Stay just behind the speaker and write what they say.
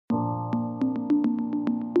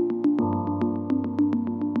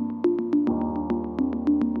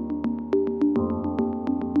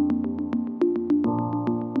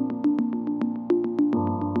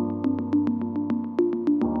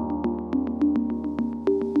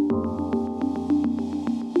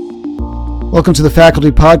Welcome to the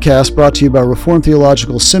Faculty Podcast, brought to you by Reformed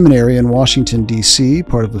Theological Seminary in Washington, D.C.,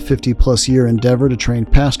 part of a 50-plus year endeavor to train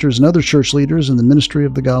pastors and other church leaders in the ministry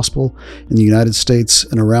of the gospel in the United States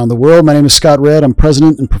and around the world. My name is Scott Redd. I'm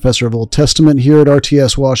president and professor of Old Testament here at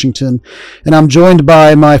RTS Washington, and I'm joined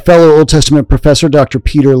by my fellow Old Testament professor, Dr.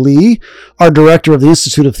 Peter Lee, our director of the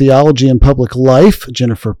Institute of Theology and Public Life,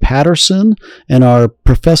 Jennifer Patterson, and our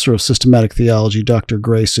professor of systematic theology, Dr.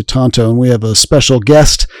 Gray Sutanto. And we have a special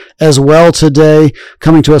guest as well today,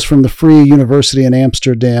 coming to us from the Free University in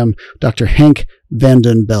Amsterdam, Dr. Henk van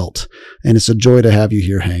den Belt. And it's a joy to have you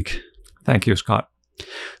here, Henk. Thank you, Scott.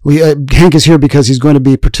 Henk is here because he's going to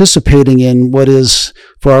be participating in what is,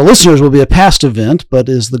 for our listeners, will be a past event, but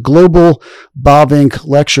is the Global Bavinck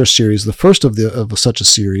Lecture Series, the first of such a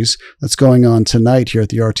series that's going on tonight here at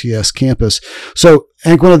the RTS campus. So,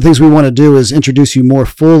 Henk, one of the things we want to do is introduce you more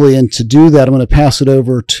fully, and to do that, I'm going to pass it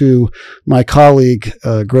over to my colleague,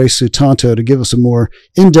 Gray Sutanto, to give us a more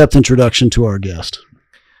in-depth introduction to our guest.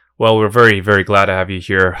 Well, we're very, very glad to have you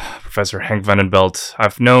here, Professor Henk van den Belt.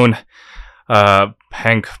 I've known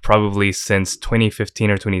Henk probably since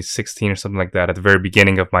 2015 or 2016 or something like that, at the very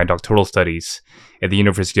beginning of my doctoral studies at the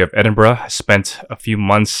University of Edinburgh. I spent a few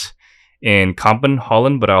months in Kampen,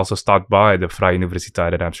 Holland, but I also stopped by the Vrije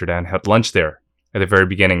Universiteit in Amsterdam, had lunch there at the very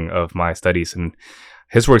beginning of my studies. And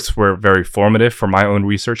his works were very formative for my own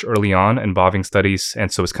research early on in Bavinck studies,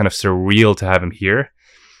 and so it's kind of surreal to have him here.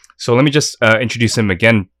 So let me just introduce him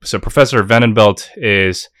again. So Professor van den Belt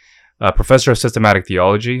is Professor of Systematic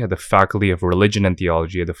Theology at the Faculty of Religion and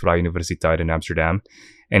Theology at the Vrije Universiteit in Amsterdam.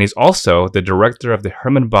 And he's also the director of the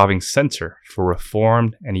Herman Bavinck Center for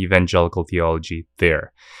Reformed and Evangelical Theology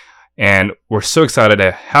there. And we're so excited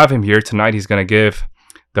to have him here tonight. He's going to give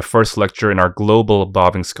the first lecture in our Global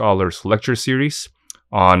Bavinck Scholars lecture series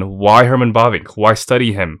on why Herman Bavinck, why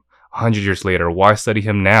study him 100 years later, why study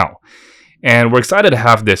him now. And we're excited to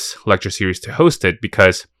have this lecture series to host it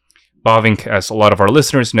because Bavinck, as a lot of our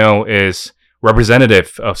listeners know, is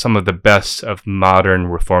representative of some of the best of modern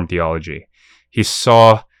Reformed theology. He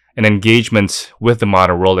saw an engagement with the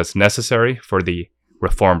modern world as necessary for the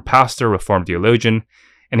Reformed pastor, Reformed theologian,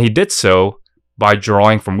 and he did so by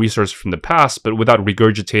drawing from resources from the past, but without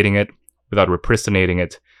regurgitating it, without repristinating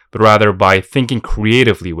it, but rather by thinking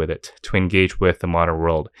creatively with it to engage with the modern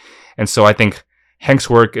world. And so I think Henk's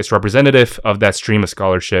work is representative of that stream of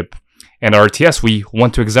scholarship. And at RTS, we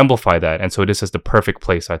want to exemplify that. And so this is the perfect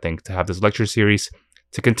place, I think, to have this lecture series,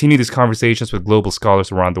 to continue these conversations with global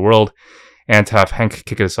scholars around the world, and to have Henk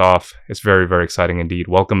kick us off. It's very, very exciting indeed.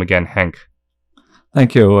 Welcome again, Henk.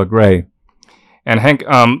 Thank you, Gray. And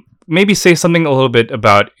Henk, maybe say something a little bit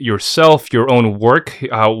about yourself, your own work,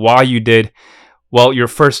 why you did. Well, your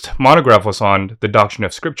first monograph was on the doctrine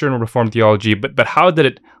of Scripture and Reformed theology, but how did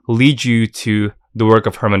it lead you to the work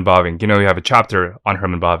of Herman Bavinck? You know, you have a chapter on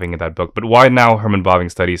Herman Bavinck in that book, but why now Herman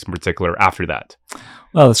Bavinck studies in particular after that?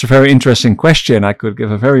 Well, it's a very interesting question. I could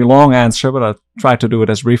give a very long answer, but I'll try to do it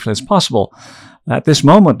as briefly as possible. At this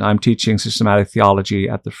moment, I'm teaching systematic theology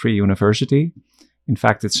at the Free University. In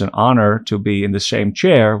fact, it's an honor to be in the same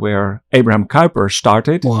chair where Abraham Kuyper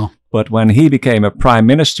started. Wow. But when he became a prime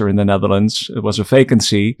minister in the Netherlands, it was a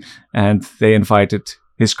vacancy, and they invited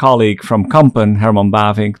his colleague from Kampen, Herman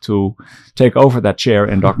Bavinck, to take over that chair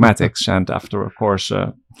in dogmatics. And after, of course,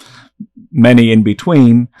 many in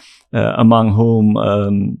between, among whom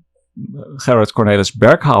Gerard Cornelis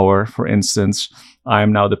Berghouwer, for instance, I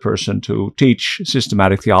am now the person to teach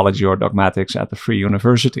systematic theology or dogmatics at the Free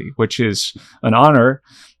University, which is an honor,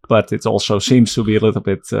 but it also seems to be a little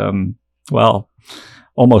bit,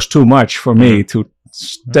 almost too much for me to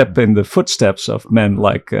step in the footsteps of men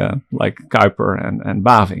like Kuyper and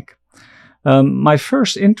Bavinck. My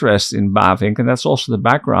first interest in Bavinck, and that's also the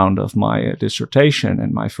background of my dissertation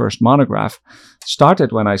and my first monograph,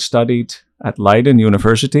 started when I studied at Leiden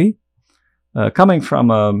University. Coming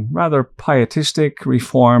from a rather pietistic,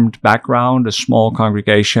 Reformed background, a small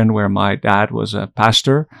congregation where my dad was a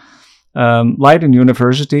pastor. Leiden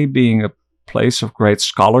University being a place of great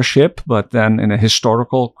scholarship, but then in a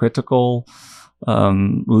historical, critical,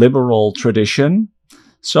 liberal tradition.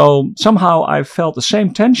 So somehow I felt the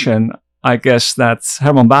same tension, I guess, that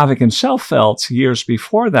Herman Bavinck himself felt years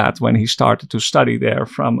before that when he started to study there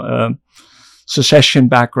from a secession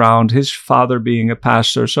background, his father being a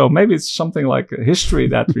pastor. So maybe it's something like a history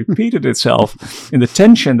that repeated itself in the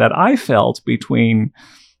tension that I felt between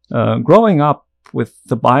growing up with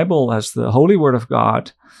the Bible as the holy word of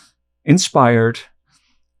God, inspired,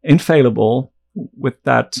 infallible, with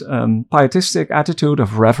that pietistic attitude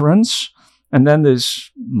of reverence, and then this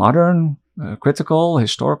modern,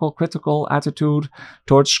 historical critical attitude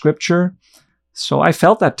towards Scripture. So I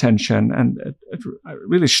felt that tension, and I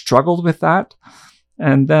really struggled with that.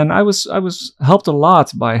 And then I was helped a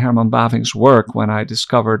lot by Herman Bavinck's work when I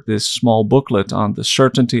discovered this small booklet on the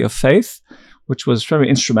certainty of faith, which was very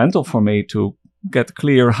instrumental for me to get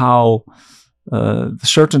clear how the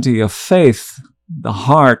certainty of faith, the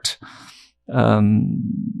heart,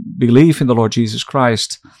 belief in the Lord Jesus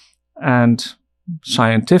Christ, and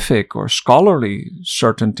scientific or scholarly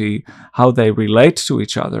certainty, how they relate to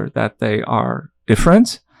each other, that they are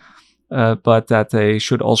different, but that they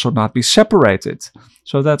should also not be separated.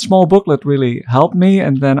 So that small booklet really helped me,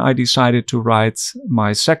 and then I decided to write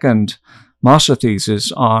my second master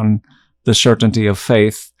thesis on the certainty of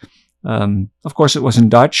faith. Of course, it was in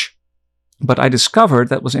Dutch, but I discovered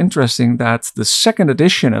that was interesting that the second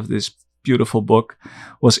edition of this beautiful book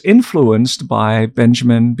was influenced by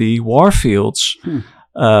Benjamin B. Warfield's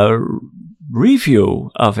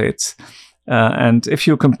review of it. And if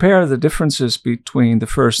you compare the differences between the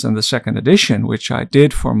first and the second edition, which I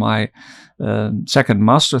did for my second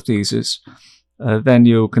master thesis, then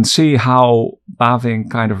you can see how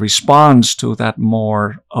Bavinck kind of responds to that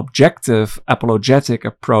more objective apologetic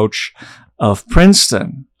approach of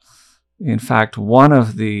Princeton. In fact, one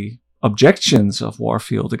of the objections of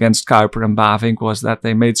Warfield against Kuyper and Bavinck was that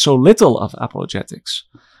they made so little of apologetics,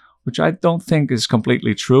 which I don't think is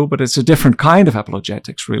completely true, but it's a different kind of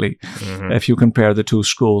apologetics, really, if you compare the two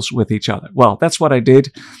schools with each other. Well, that's what I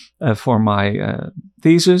did for my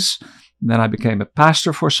thesis. Then I became a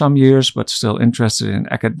pastor for some years, but still interested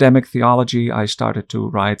in academic theology. I started to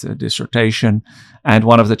write a dissertation, and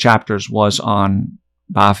one of the chapters was on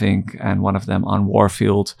Bavinck and one of them on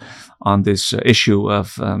Warfield, on this issue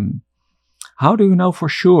of how do you know for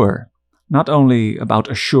sure, not only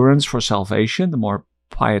about assurance for salvation, the more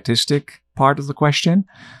pietistic part of the question,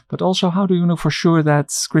 but also how do you know for sure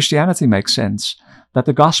that Christianity makes sense, that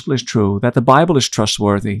the gospel is true, that the Bible is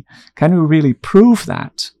trustworthy? Can you really prove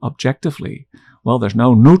that objectively? Well, there's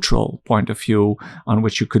no neutral point of view on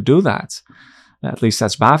which you could do that. At least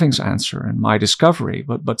that's Bavinck's answer and my discovery.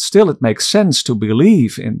 But still, it makes sense to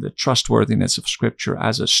believe in the trustworthiness of Scripture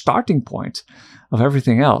as a starting point of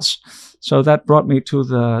everything else. So that brought me to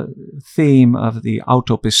the theme of the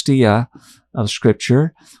autopistia of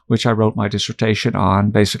Scripture, which I wrote my dissertation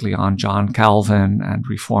on, basically on John Calvin and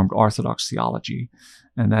Reformed Orthodox theology,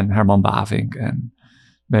 and then Herman Bavinck and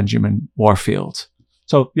Benjamin Warfield.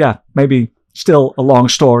 So yeah, maybe still a long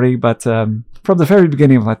story, but from the very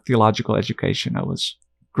beginning of my theological education, I was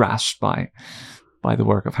grasped by the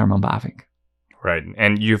work of Herman Bavinck. Right.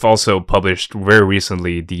 And you've also published very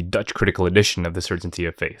recently the Dutch critical edition of The Certainty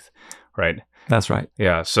of Faith, right? That's right.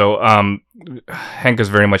 Yeah. So Henk is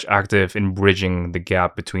very much active in bridging the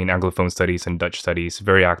gap between Anglophone studies and Dutch studies,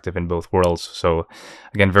 very active in both worlds. So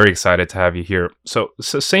again, very excited to have you here. So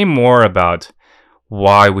say more about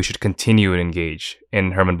why we should continue to engage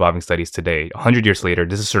in Herman Bavinck studies today. 100 years later,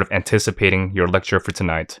 this is sort of anticipating your lecture for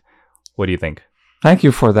tonight. What do you think? Thank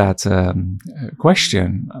you for that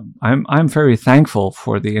question. I'm very thankful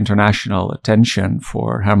for the international attention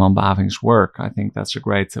for Herman Bavinck's work. I think that's a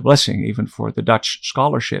great blessing, even for the Dutch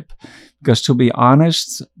scholarship. Because to be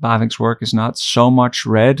honest, Bavinck's work is not so much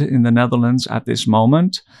read in the Netherlands at this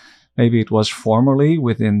moment. Maybe it was formerly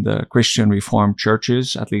within the Christian Reformed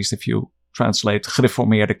churches, at least if you translate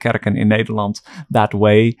Gereformeerde Kerken in Nederland that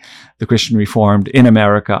way. The Christian Reformed in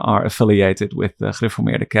America are affiliated with the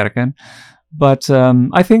Gereformeerde Kerken. But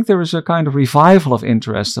I think there is a kind of revival of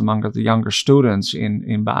interest among the younger students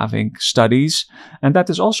in Bavinck studies, and that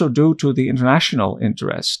is also due to the international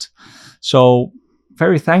interest. So,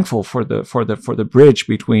 very thankful for the bridge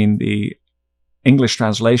between the English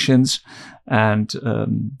translations and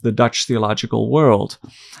the Dutch theological world.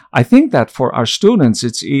 I think that for our students,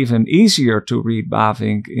 it's even easier to read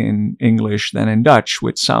Bavinck in English than in Dutch,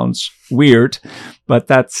 which sounds weird, but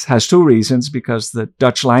that has two reasons, because the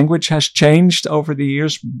Dutch language has changed over the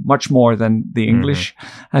years much more than the English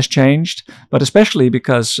has changed, but especially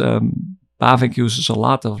because Bavinck uses a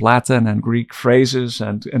lot of Latin and Greek phrases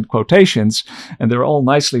and quotations, and they're all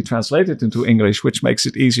nicely translated into English, which makes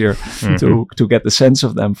it easier to get the sense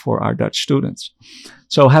of them for our Dutch students.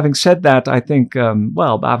 So having said that, I think,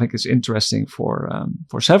 Bavinck is interesting for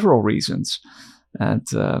several reasons. And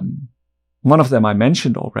one of them I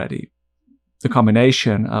mentioned already, the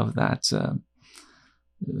combination of that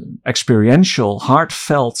experiential,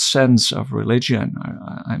 heartfelt sense of religion.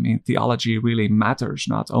 I mean, theology really matters,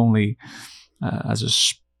 not only as a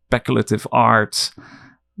speculative art,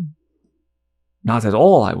 not at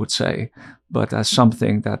all, I would say, but as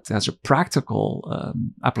something that has a practical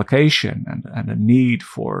application and a need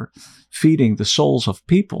for feeding the souls of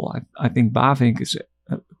people. I think Bavinck is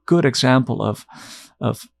a good example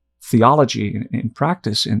of theology in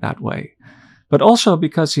practice in that way. But also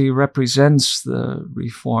because he represents the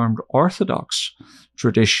Reformed Orthodox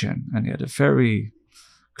tradition, and he had a very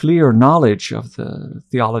clear knowledge of the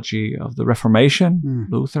theology of the Reformation,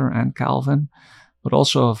 Luther and Calvin, but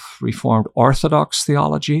also of Reformed Orthodox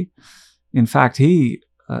theology. In fact, he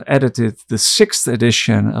edited the 6th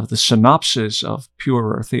edition of the Synopsis of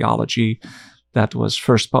Purer Theology that was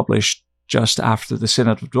first published just after the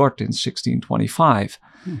Synod of Dort in 1625,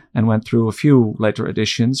 and went through a few later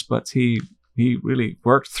editions, but he really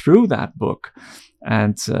worked through that book.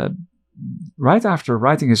 And right after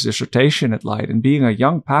writing his dissertation at Leiden, being a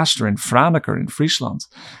young pastor in Franeker in Friesland,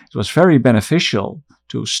 it was very beneficial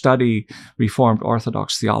to study Reformed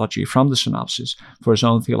Orthodox theology from the Synopsis for his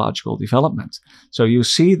own theological development. So you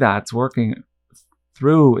see that working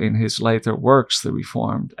through in his later works, the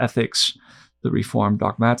Reformed Ethics, the Reformed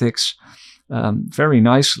Dogmatics, very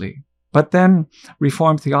nicely. But then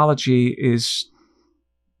Reformed theology is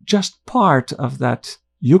just part of that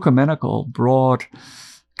ecumenical, broad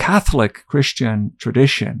Catholic Christian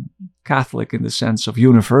tradition, Catholic in the sense of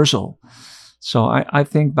universal. So I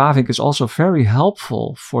think Bavinck is also very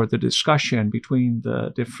helpful for the discussion between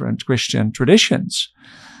the different Christian traditions,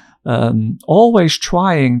 always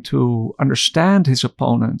trying to understand his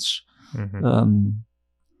opponents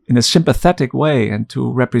in a sympathetic way and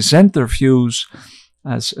to represent their views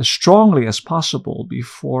as strongly as possible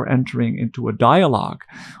before entering into a dialogue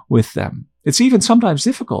with them. It's even sometimes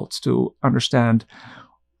difficult to understand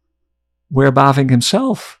where Bavinck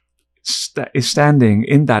himself is standing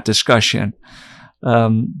in that discussion,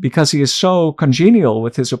 because he is so congenial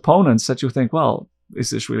with his opponents that you think, well, is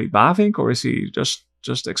this really Bavinck, or is he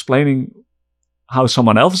just explaining how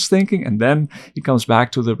someone else is thinking? And then he comes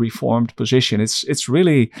back to the Reformed position. It's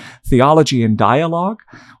really theology in dialogue,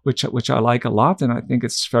 which I like a lot, and I think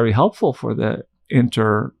it's very helpful for the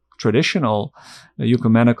inter-traditional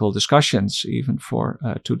ecumenical discussions, even for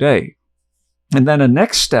today. And then a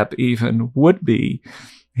next step even would be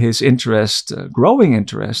his interest, growing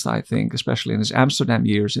interest, I think, especially in his Amsterdam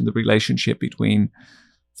years, in the relationship between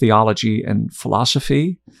theology and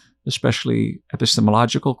philosophy, especially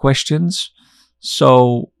epistemological questions.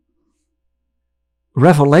 So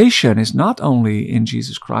revelation is not only in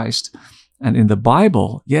Jesus Christ and in the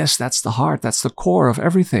Bible. Yes, that's the heart, that's the core of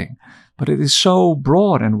everything. But it is so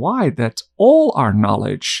broad and wide that all our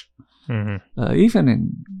knowledge, even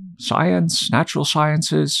in science, natural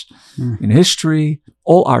sciences, in history,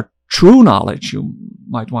 all our true knowledge, you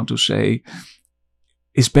might want to say,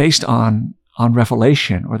 is based on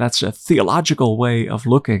revelation, or that's a theological way of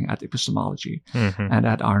looking at epistemology and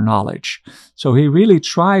at our knowledge. So he really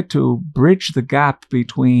tried to bridge the gap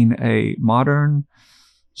between a modern,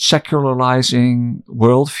 secularizing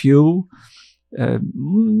worldview,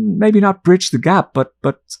 maybe not bridge the gap, but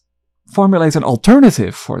formulate an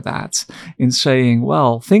alternative for that in saying,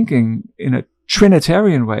 well, thinking in a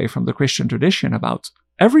Trinitarian way from the Christian tradition about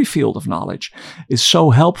every field of knowledge is so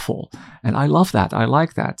helpful. And I love that. I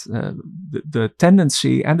like that. The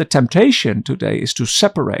tendency and the temptation today is to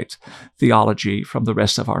separate theology from the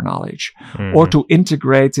rest of our knowledge, or to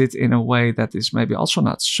integrate it in a way that is maybe also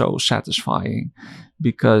not so satisfying,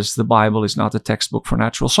 because the Bible is not a textbook for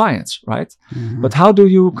natural science, right? But how do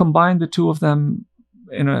you combine the two of them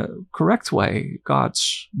in a correct way?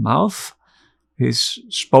 God's mouth, his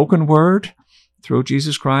spoken word, through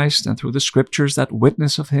Jesus Christ and through the scriptures that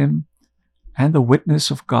witness of him, and the witness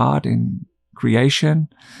of God in creation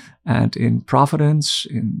and in providence,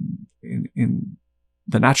 in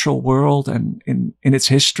the natural world and in its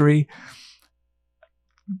history.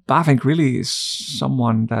 Bavinck really is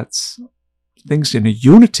someone that thinks in a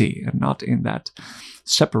unity and not in that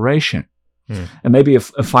separation. And maybe a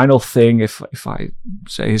final thing, if I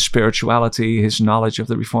say his spirituality, his knowledge of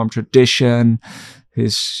the Reformed tradition,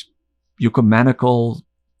 his ecumenical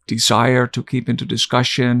desire to keep into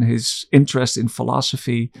discussion, his interest in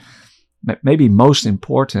philosophy, maybe most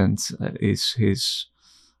important is his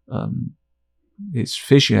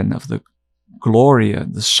vision of the glory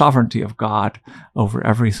and the sovereignty of God over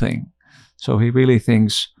everything. So he really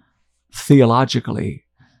thinks theologically,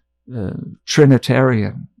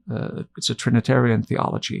 Trinitarian. It's a Trinitarian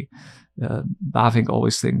theology. Bavinck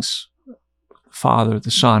always thinks Father,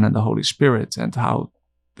 the Son, and the Holy Spirit, and how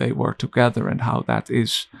they work together, and how that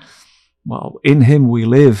is, well, in him we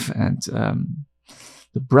live, and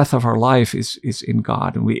the breath of our life is in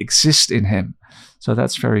God, and we exist in him. So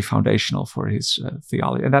that's very foundational for his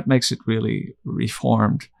theology, and that makes it really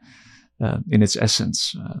Reformed in its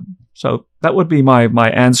essence. So that would be my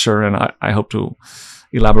answer, and I hope to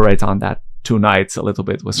elaborate on that tonight a little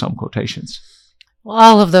bit with some quotations. Well,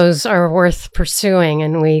 all of those are worth pursuing,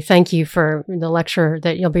 and we thank you for the lecture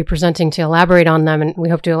that you'll be presenting to elaborate on them, and we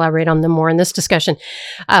hope to elaborate on them more in this discussion.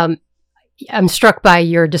 I'm struck by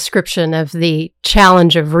your description of the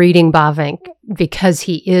challenge of reading Bavinck because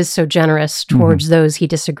he is so generous towards those he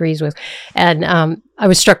disagrees with. And I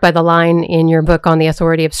was struck by the line in your book on the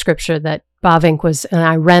authority of Scripture that Bavinck was an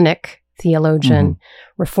irenic theologian.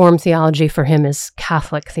 Reformed theology for him is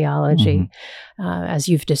Catholic theology, as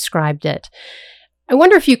you've described it. I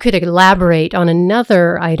wonder if you could elaborate on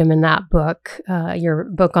another item in that book, your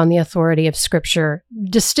book on the authority of Scripture,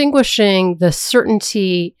 distinguishing the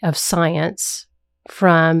certainty of science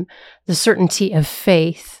from the certainty of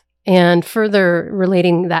faith, and further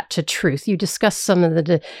relating that to truth. You discussed some of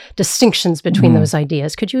the distinctions between those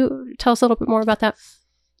ideas. Could you tell us a little bit more about that?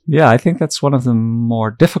 Yeah, I think that's one of the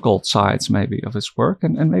more difficult sides maybe of his work,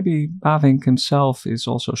 and maybe Bavinck himself is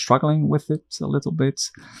also struggling with it a little bit.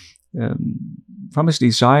 From his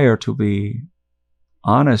desire to be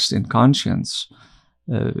honest in conscience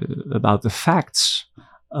about the facts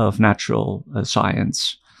of natural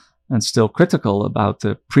science, and still critical about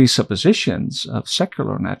the presuppositions of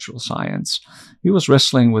secular natural science, he was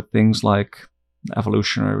wrestling with things like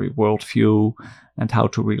evolutionary worldview and how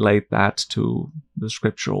to relate that to the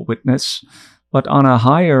scriptural witness. But on a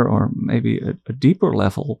higher or maybe a deeper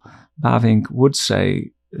level, Bavinck would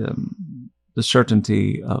say the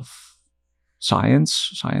certainty of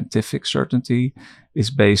science, scientific certainty,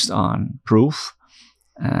 is based on proof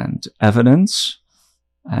and evidence,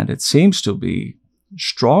 and it seems to be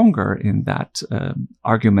stronger in that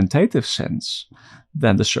argumentative sense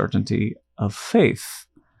than the certainty of faith.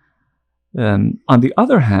 On the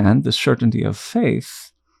other hand, the certainty of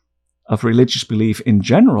faith, of religious belief in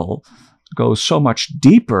general, goes so much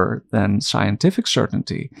deeper than scientific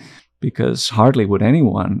certainty, because hardly would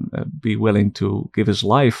anyone be willing to give his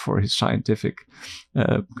life for his scientific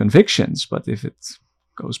convictions. But if it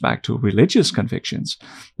goes back to religious convictions,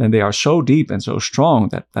 then they are so deep and so strong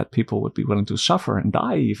that people would be willing to suffer and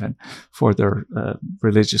die even for their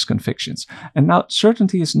religious convictions. And now,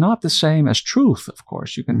 certainty is not the same as truth, of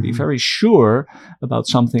course. You can be very sure about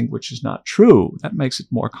something which is not true. That makes it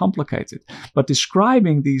more complicated. But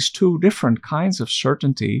describing these two different kinds of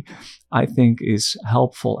certainty, I think, is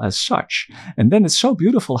helpful as such. And then it's so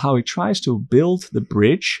beautiful how he tries to build the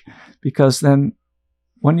bridge, because then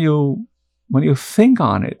when you think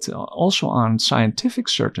on it, also on scientific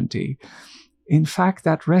certainty, in fact,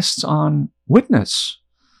 that rests on witness.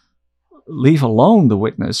 Leave alone the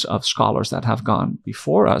witness of scholars that have gone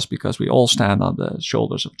before us, because we all stand on the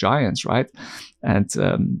shoulders of giants, right? And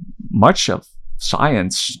much of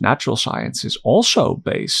science, natural science, is also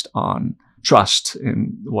based on trust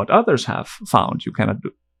in what others have found. You cannot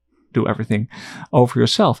do everything over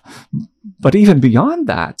yourself. But even beyond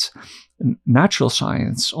that, natural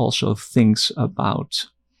science also thinks about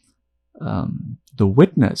the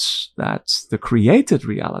witness that the created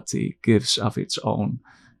reality gives of its own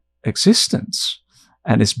existence,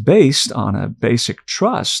 and is based on a basic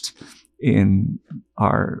trust in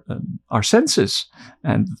our senses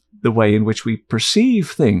and the way in which we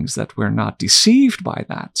perceive things, that we're not deceived by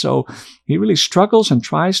that. So he really struggles and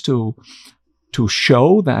tries to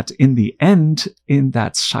show that in the end, in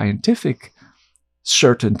that scientific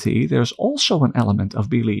certainty, there's also an element of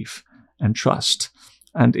belief and trust.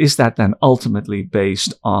 And is that then ultimately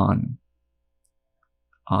based on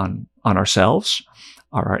ourselves,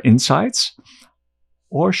 our insights,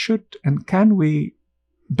 or should and can we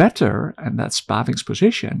better, and that's Bavinck's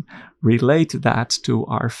position, relate that to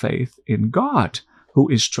our faith in God, who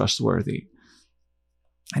is trustworthy?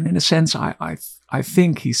 And in a sense, I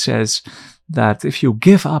think he says that if you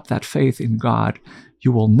give up that faith in God,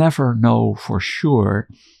 you will never know for sure,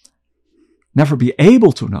 never be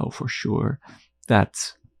able to know for sure,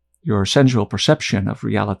 that your sensual perception of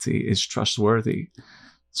reality is trustworthy.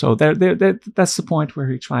 So that's the point where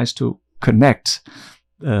he tries to connect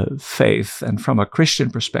faith. And from a Christian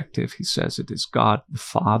perspective, he says it is God the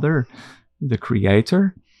Father, the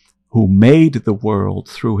Creator, who made the world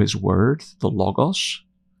through his word, the Logos,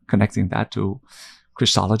 connecting that to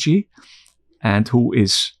Christology, and who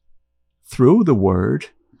is through the word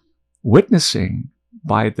witnessing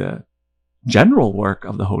by the general work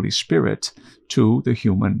of the Holy Spirit to the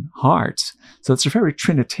human heart. So it's a very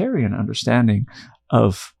Trinitarian understanding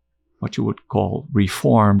of what you would call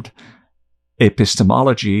Reformed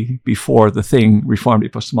epistemology before the thing Reformed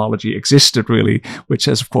epistemology existed, really, which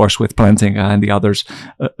has, of course, with Plantinga and the others,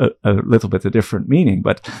 a little bit a different meaning.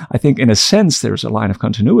 But I think in a sense there's a line of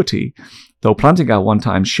continuity, though Plantinga one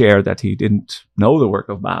time shared that he didn't know the work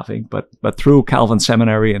of Bavinck, but through Calvin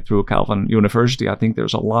Seminary and through Calvin University, I think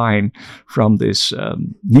there's a line from this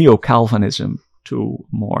neo-Calvinism to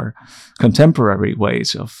more contemporary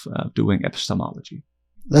ways of doing epistemology.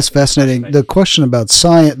 That's fascinating. The question about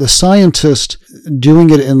the scientist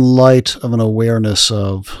doing it in light of an awareness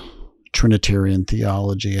of Trinitarian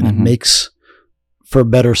theology, and it makes for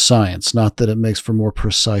better science. Not that it makes for more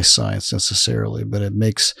precise science necessarily, but it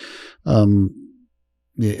makes an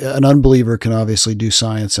unbeliever can obviously do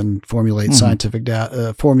science and formulate scientific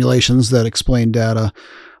formulations that explain data,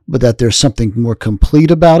 but that there's something more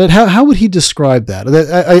complete about it. How would he describe that?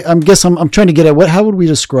 I'm trying to get at how would we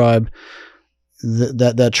describe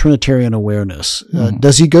that Trinitarian awareness?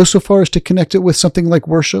 Does he go so far as to connect it with something like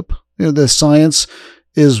worship? The science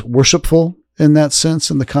is worshipful in that sense,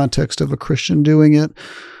 in the context of a Christian doing it.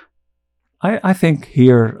 I think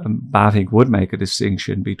here Bavinck would make a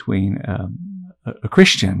distinction between a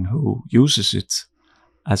Christian who uses it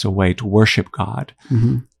as a way to worship God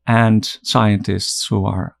and scientists who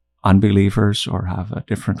are unbelievers or have a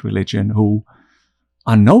different religion who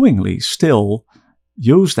unknowingly still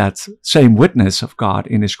use that same witness of God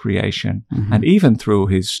in his creation and even through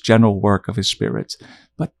his general work of his Spirit.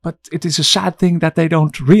 But it is a sad thing that they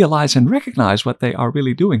don't realize and recognize what they are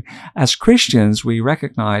really doing. As Christians, we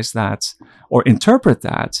recognize that or interpret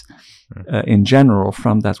that in general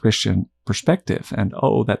from that Christian perspective, and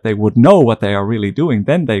that they would know what they are really doing,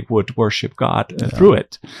 then they would worship God through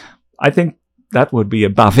it. I think that would be a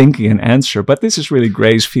Bavinckian answer, but this is really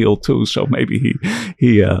Gray's field too, so maybe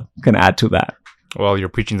he can add to that. Well, you're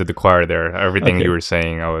preaching to the choir there. Everything you were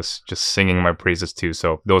saying, I was just singing my praises too.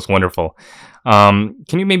 So that was wonderful. Can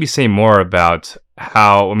you maybe say more about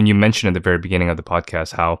how, you mentioned at the very beginning of the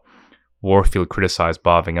podcast how Warfield criticized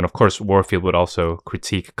Bavinck. And of course, Warfield would also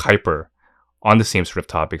critique Kuyper on the same sort of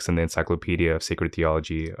topics in the Encyclopedia of Sacred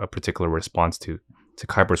Theology, a particular response to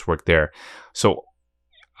Kuyper's work there. So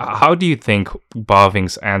how do you think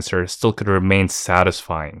Bavinck's answer still could remain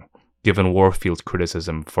satisfying, given Warfield's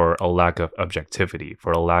criticism for a lack of objectivity,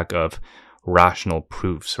 for a lack of rational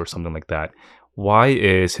proofs or something like that? Why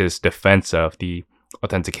is his defense of the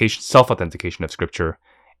self-authentication of Scripture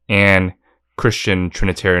and Christian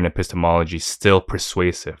Trinitarian epistemology still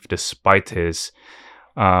persuasive, despite his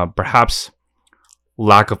perhaps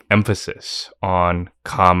lack of emphasis on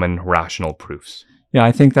common rational proofs? Yeah,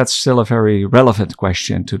 I think that's still a very relevant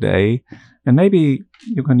question today. And maybe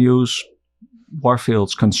you can use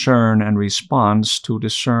Warfield's concern and response to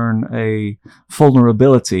discern a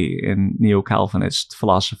vulnerability in neo-Calvinist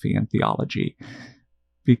philosophy and theology.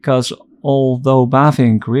 Because although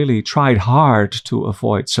Bavinck really tried hard to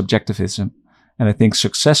avoid subjectivism, and I think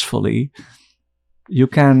successfully, you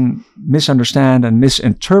can misunderstand and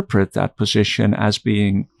misinterpret that position as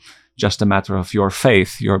being just a matter of your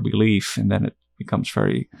faith, your belief, and then it becomes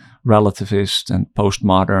very relativist and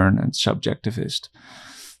postmodern and subjectivist,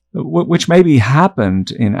 which maybe happened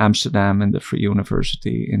in Amsterdam in the Free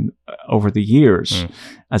University over the years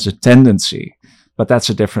as a tendency. But that's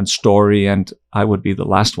a different story, and I would be the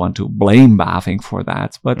last one to blame Bavinck for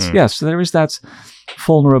that. But yes, there is that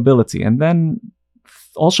vulnerability. And then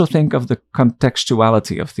also think of the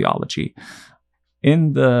contextuality of theology.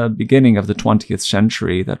 In the beginning of the 20th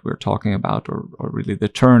century that we're talking about, or really the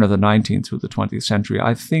turn of the 19th through the 20th century,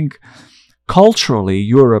 I think culturally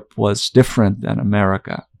Europe was different than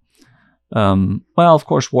America. Well, of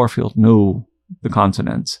course, Warfield knew the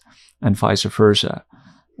continent and vice versa.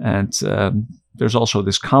 And there's also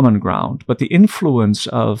this common ground. But the influence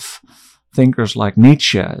of thinkers like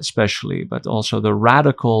Nietzsche, especially, but also the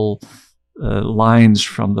radical lines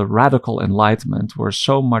from the radical Enlightenment were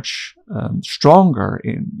so much stronger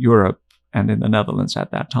in Europe and in the Netherlands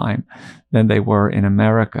at that time than they were in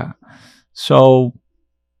America. So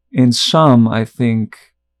in sum, I think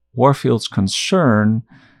Warfield's concern,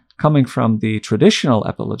 coming from the traditional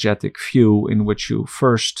apologetic view in which you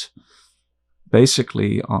first,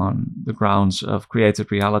 basically on the grounds of created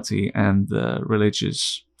reality and the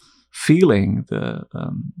religious feeling, the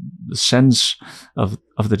sense of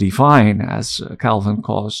the divine, as Calvin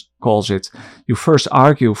calls it, you first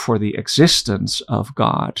argue for the existence of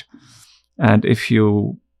God. And if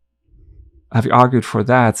you have argued for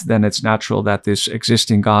that, then it's natural that this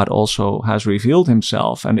existing God also has revealed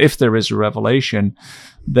himself. And if there is a revelation,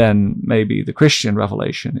 then maybe the Christian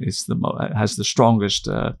revelation is has the strongest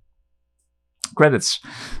credits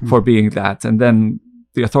for being that. And then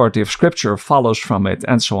the authority of Scripture follows from it,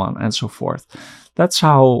 and so on and so forth. That's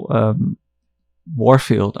how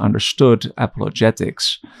Warfield understood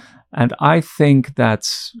apologetics. And I think that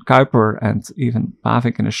Kuyper and even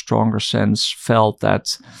Bavinck in a stronger sense felt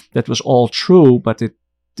that that was all true, but it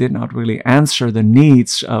did not really answer the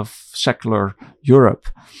needs of secular Europe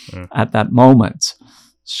at that moment.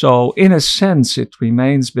 So in a sense, it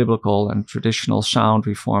remains biblical and traditional sound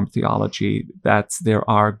Reformed theology that there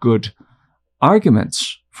are good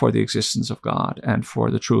arguments for the existence of God and for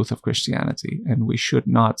the truth of Christianity. And we should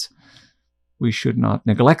not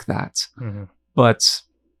neglect that. Mm-hmm. But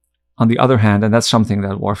on the other hand, and that's something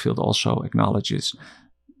that Warfield also acknowledges,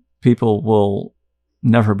 people will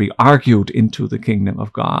never be argued into the kingdom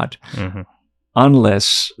of God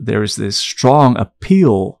unless there is this strong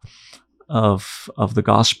appeal of the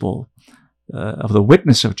gospel, of the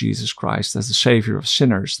witness of Jesus Christ as the Savior of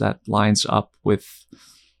sinners that lines up with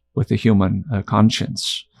the human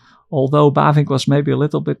conscience. Although Bavinck was maybe a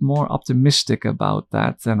little bit more optimistic about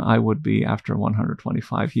that than I would be after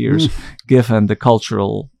 125 years, given the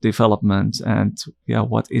cultural development and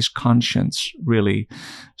what is conscience really,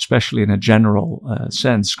 especially in a general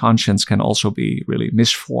sense. Conscience can also be really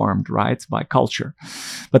misformed, right, by culture.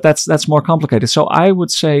 But that's more complicated. So I would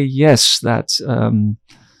say yes, that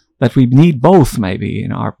we need both maybe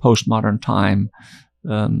in our postmodern time.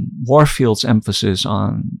 Warfield's emphasis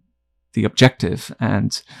on the objective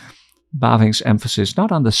and Bavinck's emphasis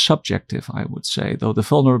not on the subjective, I would say, though the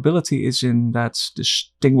vulnerability is in that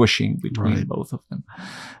distinguishing between both of them,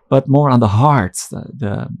 but more on the heart,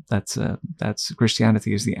 that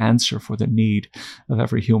Christianity is the answer for the need of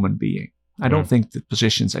every human being. I don't think the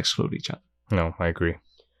positions exclude each other. No, I agree.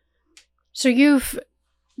 So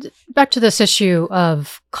back to this issue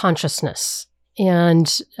of consciousness,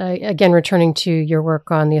 and again, returning to your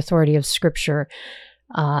work on the authority of Scripture,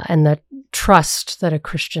 and the trust that a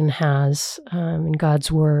Christian has in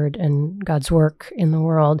God's word and God's work in the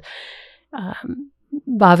world.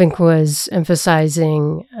 Bavinck was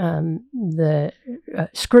emphasizing the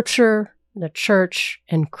Scripture, the church,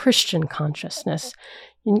 and Christian consciousness.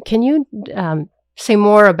 And can you say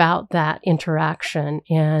more about that interaction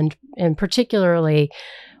and particularly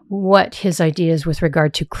what his ideas with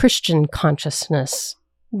regard to Christian consciousness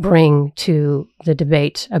bring to the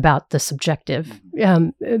debate about the subjective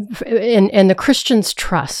and the Christian's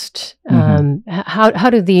trust? How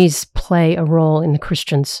do these play a role in the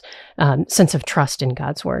Christian's sense of trust in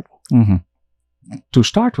God's word? To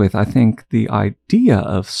start with, I think the idea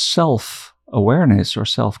of self-awareness or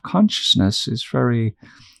self-consciousness is very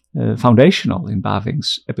foundational in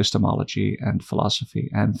Bavinck's epistemology and philosophy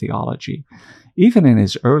and theology. Even in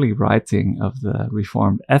his early writing of the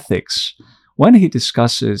Reformed Ethics, when he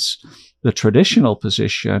discusses the traditional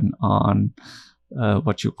position on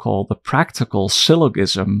what you call the practical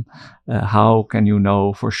syllogism, how can you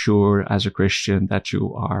know for sure as a Christian that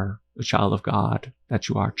you are a child of God, that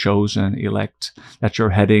you are chosen, elect, that you're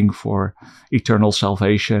heading for eternal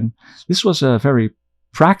salvation? This was a very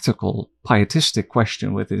practical, pietistic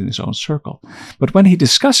question within his own circle. But when he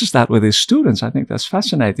discusses that with his students, I think that's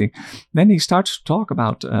fascinating. Then he starts to talk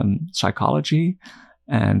about psychology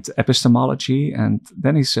and epistemology, and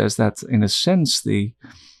then he says that in a sense the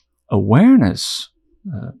awareness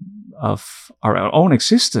of our own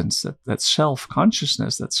existence, that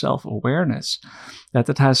self-consciousness, that self-awareness, that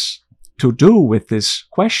it has to do with this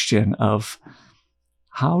question of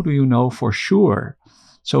how do you know for sure?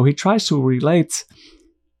 So he tries to relate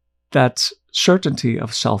that certainty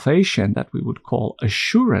of salvation that we would call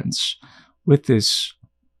assurance with this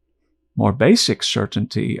more basic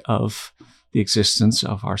certainty of the existence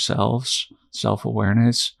of ourselves,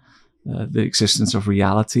 self-awareness, the existence of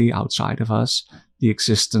reality outside of us, the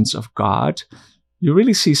existence of God. You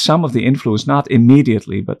really see some of the influence, not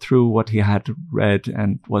immediately, but through what he had read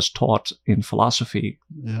and was taught in philosophy,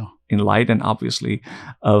 in Leiden, obviously,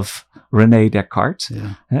 of René Descartes.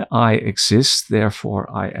 I exist, therefore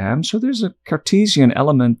I am. So there's a Cartesian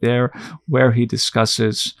element there where he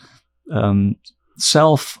discusses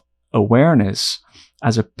self-awareness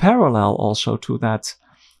as a parallel also to that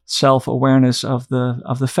self-awareness of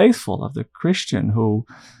the faithful, of the Christian, who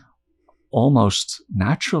almost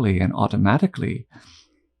naturally and automatically,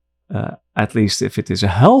 at least if it is a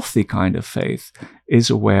healthy kind of faith, is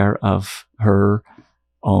aware of her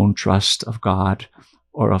own trust of God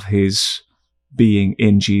or of his being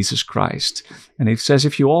in Jesus Christ. And he says,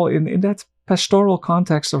 if you all, in that pastoral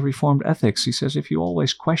context of Reformed ethics, he says, if you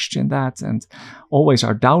always question that and always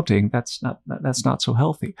are doubting, that's not so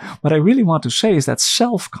healthy. What I really want to say is that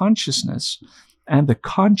self-consciousness and the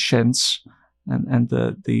conscience and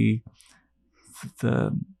the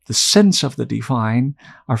the sense of the divine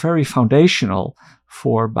are very foundational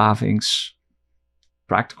for Bavinck's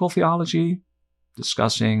practical theology,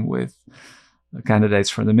 discussing with candidates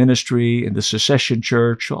for the ministry in the Secession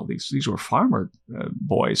Church. Well, these were farmer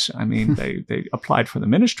boys. I mean, they applied for the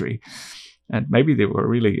ministry. And maybe they were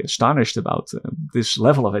really astonished about this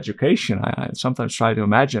level of education. I sometimes try to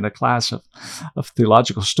imagine a class of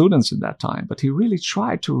theological students in that time. But he really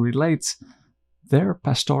tried to relate their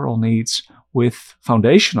pastoral needs with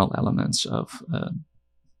foundational elements of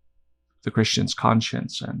the Christian's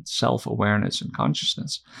conscience and self-awareness and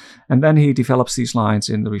consciousness. And then he develops these lines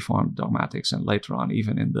in the Reformed Dogmatics and later on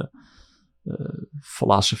even in the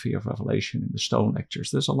Philosophy of Revelation in the Stone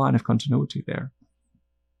Lectures. There's a line of continuity there.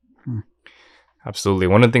 Absolutely.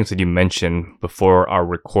 One of the things that you mentioned before our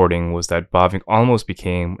recording was that Bavinck almost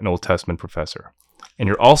became an Old Testament professor. And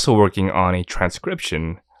you're also working on a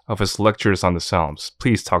transcription of his lectures on the Psalms.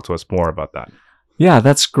 Please talk to us more about that. Yeah,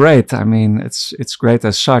 that's great. I mean, it's great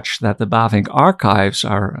as such that the Bavinck archives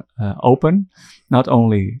are open, not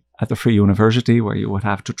only at the Free University, where you would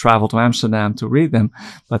have to travel to Amsterdam to read them,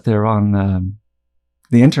 but they're on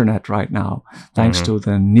the internet right now, thanks to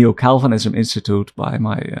the Neo-Calvinism Institute by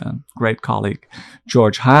my great colleague,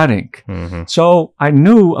 George Haring. So I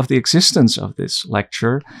knew of the existence of this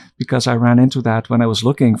lecture because I ran into that when I was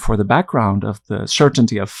looking for the background of the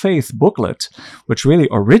Certainty of Faith booklet, which really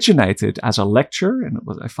originated as a lecture, and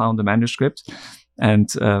I found the manuscript and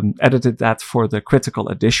edited that for the critical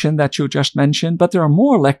edition that you just mentioned. But there are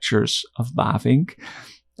more lectures of Bavinck,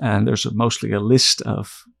 and there's mostly a list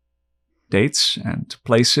of dates and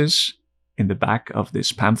places in the back of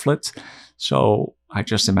this pamphlet. So I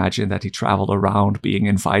just imagine that he traveled around being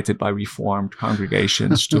invited by Reformed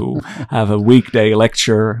congregations to have a weekday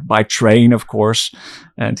lecture by train, of course.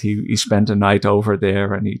 And he spent a night over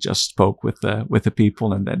there and he just spoke with the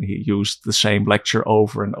people, and then he used the same lecture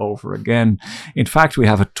over and over again. In fact, we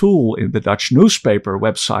have a tool in the Dutch newspaper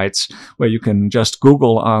websites where you can just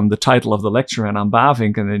Google on the title of the lecture and on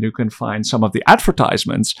Bavinck, and then you can find some of the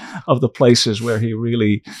advertisements of the places where he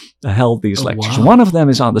really held these lectures. Wow. One of them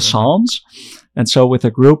is on the Psalms. And so with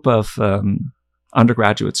a group of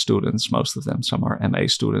undergraduate students, most of them, some are MA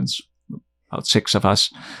students, about 6 of us,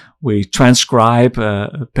 we transcribe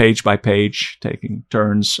page by page, taking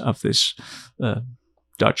turns of this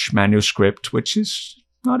Dutch manuscript, which is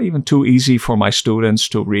not even too easy for my students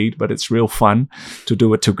to read, but it's real fun to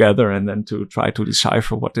do it together and then to try to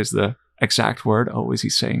decipher what is the exact word. Oh, is he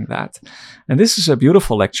saying that? And this is a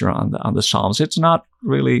beautiful lecture on the Psalms. It's not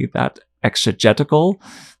really that exegetical,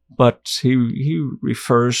 but he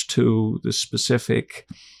refers to the specific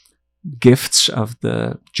gifts of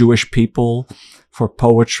the Jewish people for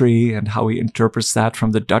poetry and how he interprets that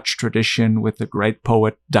from the Dutch tradition with the great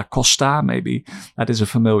poet Da Costa. Maybe that is a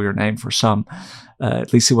familiar name for some.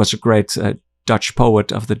 At least he was a great Dutch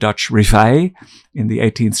poet of the Dutch Reveille in the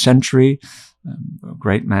 18th century. A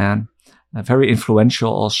great man. Very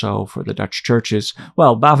influential also for the Dutch churches.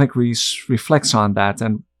 Well, Bavinck reflects on that,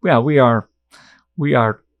 and yeah, we are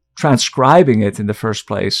transcribing it in the first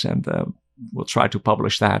place, and we'll try to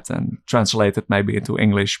publish that and translate it maybe into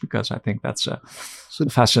English, because I think that's a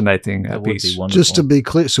fascinating piece. Just to be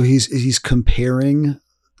clear, so he's comparing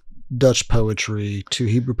Dutch poetry to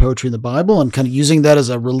Hebrew poetry in the Bible and kind of using that as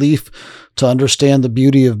a relief to understand the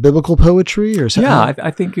beauty of biblical poetry, or something? Yeah,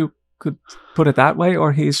 I think you could put it that way,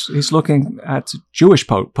 or he's looking at Jewish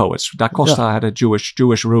poets. Da Costa had a Jewish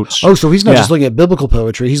roots. Oh, so he's not just looking at biblical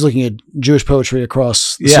poetry; he's looking at Jewish poetry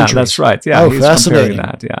across the centuries. That's right. Yeah, he's fascinating.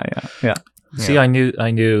 That. Yeah. See, I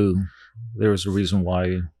knew there was a reason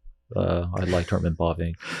why I liked Herman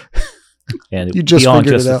Bavinck, and you just beyond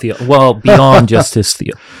figured just it out.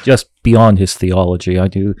 beyond his theology, I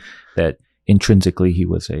knew that intrinsically he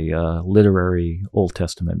was a literary Old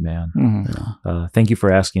Testament man. Mm-hmm. Thank you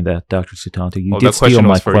for asking that, Dr. Sutanto. You that did steal question my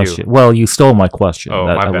was for question. you. Well, you stole my question. Oh,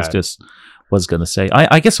 that my I bad. was going to say.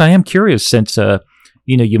 I guess I am curious, since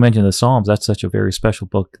you mentioned the Psalms. That's such a very special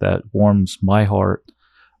book that warms my heart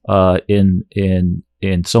in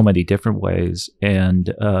so many different ways,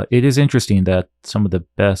 and it is interesting that some of the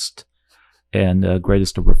best and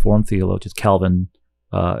greatest of Reformed theologians, Calvin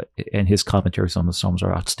and his commentaries on the Psalms,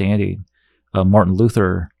 are outstanding. Martin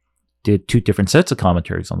Luther did 2 different sets of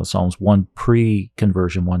commentaries on the Psalms, one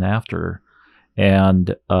pre-conversion, one after. And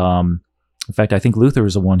in fact, I think Luther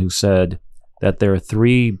is the one who said that there are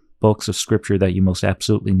 3 books of Scripture that you most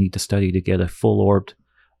absolutely need to study to get a full-orbed,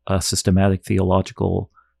 systematic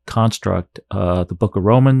theological construct: the book of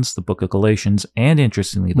Romans, the book of Galatians, and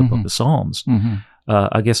interestingly, the book of Psalms. Mm-hmm.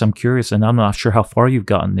 I guess I'm curious, and I'm not sure how far you've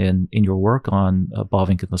gotten in your work on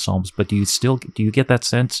Bavinck and the Psalms, but do you get that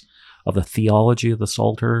sense the theology of the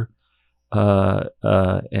Psalter,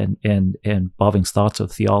 and Baving's thoughts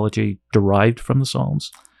of theology derived from the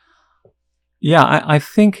Psalms? Yeah, I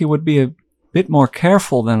think he would be a bit more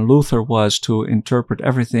careful than Luther was to interpret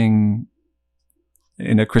everything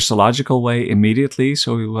in a Christological way immediately.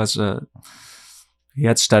 So he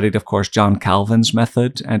had studied, of course, John Calvin's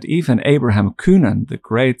method, and even Abraham Kuenen, the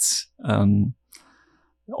great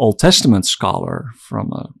Old Testament scholar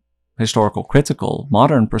from a historical, critical,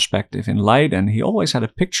 modern perspective in Leiden. He always had a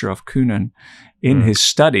picture of Kuenen in his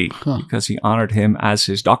study because he honored him as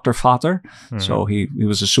his Doktorvater. So he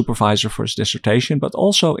was a supervisor for his dissertation, but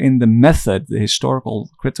also in the method, the historical,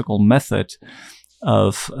 critical method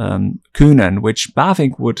of Kuenen, which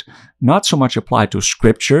Bavinck would not so much apply to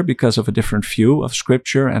Scripture because of a different view of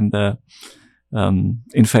Scripture and the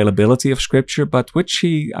infallibility of Scripture, but which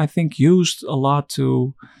he, I think, used a lot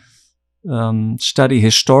to study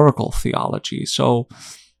historical theology. So,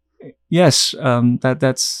 yes,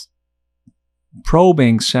 that's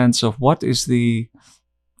probing sense of what is the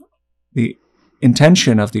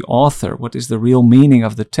intention of the author, what is the real meaning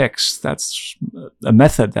of the text. That's a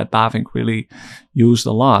method that Bavinck really used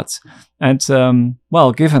a lot. And,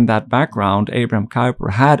 given that background, Abraham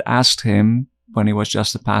Kuyper had asked him, when he was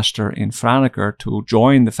just a pastor in Franeker, to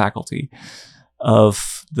join the faculty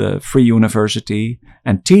of the Free University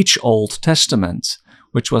and teach Old Testament,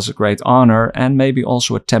 which was a great honor and maybe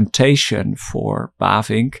also a temptation for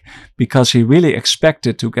Bavinck, because he really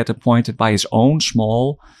expected to get appointed by his own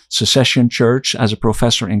small secession church as a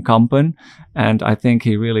professor in Kampen. And I think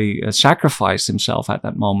he really sacrificed himself at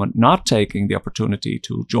that moment, not taking the opportunity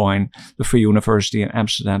to join the Free University in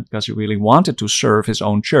Amsterdam, because he really wanted to serve his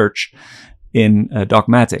own church in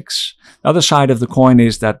dogmatics. The other side of the coin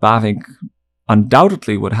is that Bavinck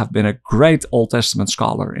undoubtedly would have been a great Old Testament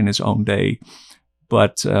scholar in his own day,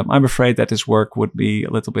 but I'm afraid that his work would be a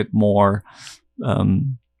little bit more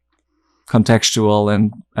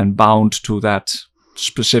contextual and bound to that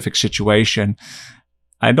specific situation.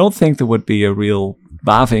 I don't think there would be a real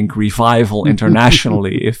Bavinck revival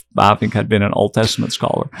internationally if Bavinck had been an Old Testament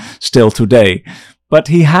scholar still today. But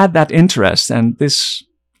he had that interest, and this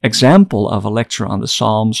example of a lecture on the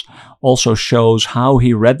Psalms also shows how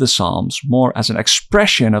he read the Psalms more as an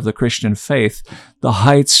expression of the Christian faith, the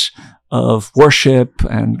heights of worship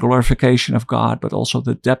and glorification of God, but also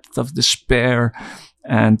the depth of despair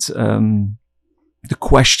and the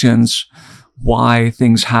questions why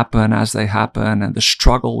things happen as they happen and the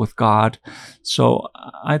struggle with God. So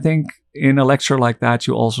I think in a lecture like that,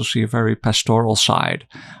 you also see a very pastoral side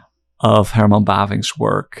of Herman Bavinck's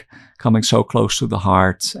work, coming so close to the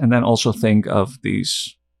heart. And then also think of the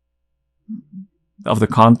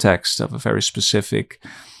context of a very specific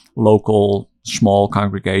local small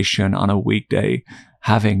congregation on a weekday,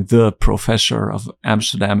 having the professor of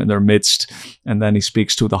Amsterdam in their midst. And then he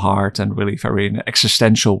speaks to the heart and really very in an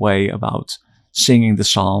existential way about singing the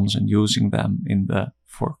Psalms and using them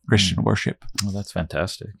for Christian worship. Well, that's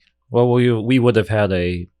fantastic. Well, we would have had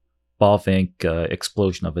a Bavinck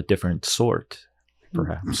explosion of a different sort,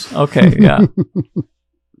 perhaps. Okay, yeah.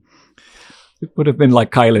 It would have been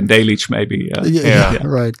like Keil Delitzsch, maybe. Yeah,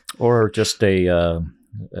 right. Or just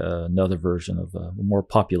another version of a more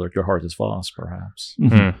popular Geerhardus Vos, perhaps.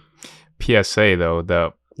 Mm-hmm. PSA, though,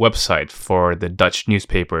 the website for the Dutch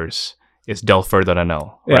newspapers is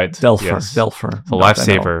delfer.nl, right? Delfer. Yes. Delfer. It's a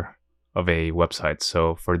lifesaver of a website.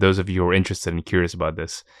 So for those of you who are interested and curious about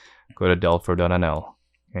this, go to delfer.nl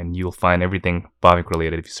and you'll find everything Bavinck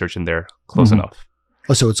related if you search in there close enough.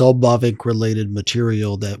 Oh, so it's all Bavinck related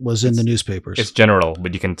material that was in the newspapers. It's general,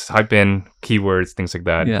 but you can type in keywords, things like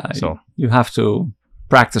that. Yeah, so you have to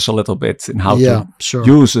practice a little bit in how to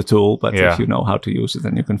use the tool, but if you know how to use it,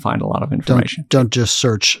 then you can find a lot of information. Don't just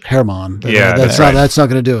search Herman. That's not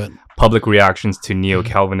going to do it. Public reactions to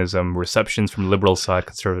neo-Calvinism, receptions from liberal side,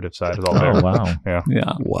 conservative side is all there. Oh, wow.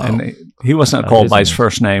 Yeah. Wow. And he wasn't called by his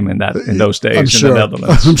first name in those days in the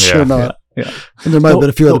Netherlands. I'm sure not. Yeah. And there might have been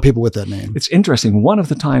a few other people with that name. It's interesting. One of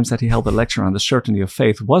the times that he held a lecture on the certainty of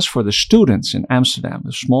faith was for the students in Amsterdam,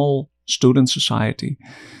 a small student society,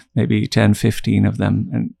 maybe 10, 15 of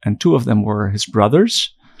them. And two of them were his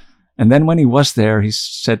brothers. And then when he was there, he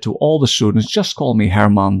said to all the students, just call me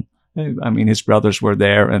Herman. I mean, his brothers were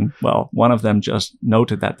there, and one of them just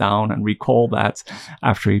noted that down and recalled that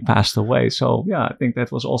after he passed away. So, yeah, I think that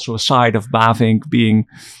was also a side of Bavinck being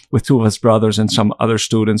with two of his brothers and some other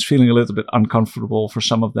students, feeling a little bit uncomfortable for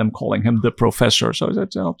some of them calling him the professor. So he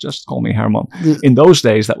said, just call me Herman. In those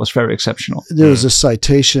days, that was very exceptional. There was a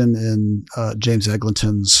citation in James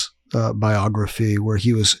Eglinton's biography where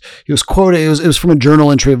he was quoting. It was from a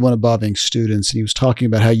journal entry of one of Bavinck's students, and he was talking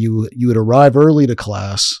about how you would arrive early to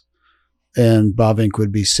class. and Bavinck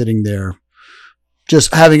would be sitting there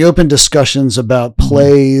just having open discussions about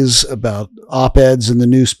plays, about op-eds in the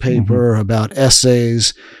newspaper, about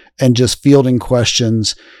essays, and just fielding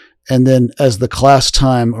questions. And then as the class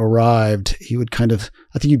time arrived, he would I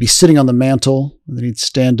think he'd be sitting on the mantle, and then he'd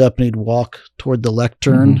stand up and he'd walk toward the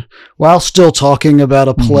lectern while still talking about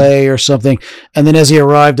a play or something. And then as he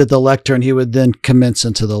arrived at the lectern, he would then commence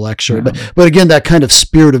into the lecture. Yeah. But again, that kind of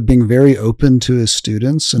spirit of being very open to his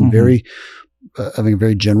students and very having a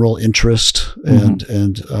very general interest and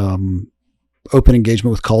open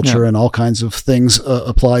engagement with culture and all kinds of things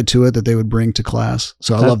applied to it that they would bring to class.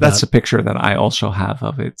 So I love that. That's a picture that I also have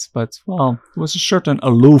of it. But, well, there was a certain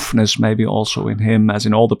aloofness maybe also in him, as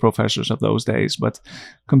in all the professors of those days. But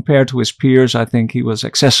compared to his peers, I think he was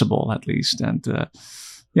accessible at least. And,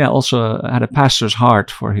 also had a pastor's heart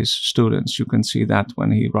for his students. You can see that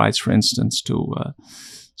when he writes, for instance, to a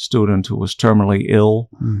student who was terminally ill.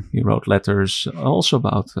 He wrote letters also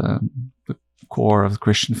about the core of the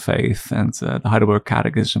Christian faith and the Heidelberg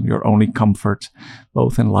Catechism, your only comfort,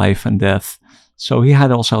 both in life and death. So he had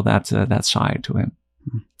also that side to him.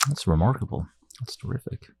 That's remarkable. That's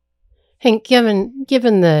terrific. Hank, given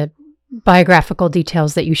the biographical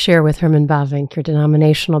details that you share with Herman Bavinck, your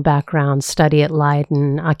denominational background, study at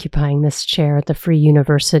Leiden, occupying this chair at the Free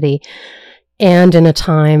University, and in a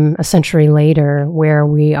time a century later where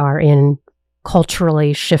we are in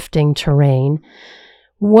culturally shifting terrain,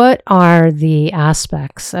 what are the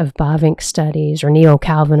aspects of Bavinck studies or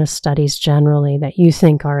Neo-Calvinist studies generally that you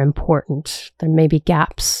think are important? There may be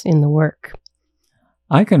gaps in the work.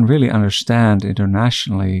 I can really understand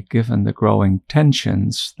internationally, given the growing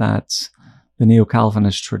tensions, that the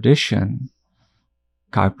Neo-Calvinist tradition,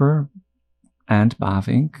 Kuyper and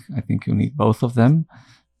Bavinck, I think you need both of them,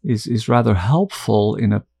 is rather helpful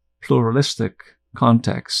in a pluralistic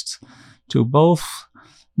context to both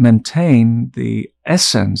maintain the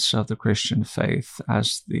essence of the Christian faith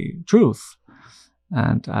as the truth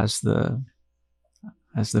and as the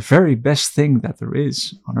very best thing that there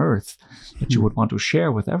is on earth that you would want to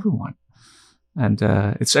share with everyone. And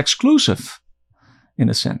it's exclusive in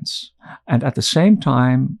a sense. And at the same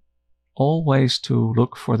time, always to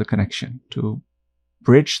look for the connection, to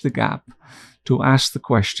bridge the gap, to ask the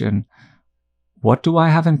question, what do I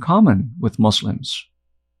have in common with Muslims?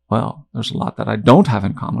 Well, there's a lot that I don't have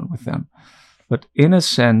in common with them. But in a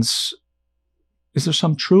sense, is there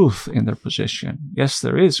some truth in their position? Yes,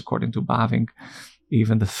 there is, according to Bavinck.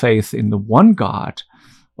 Even the faith in the one God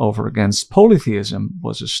over against polytheism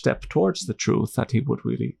was a step towards the truth that he would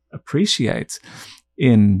really appreciate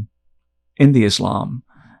in the Islam.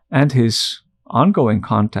 And his ongoing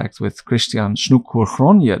contact with Christian Snoekur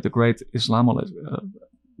Gronje, the great Islamist,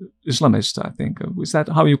 I think. Is that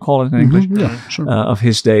how you call it in English? Yeah, sure. Of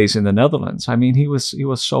his days in the Netherlands. I mean, he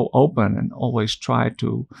was so open and always tried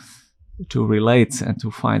to relate and to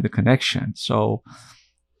find the connection. So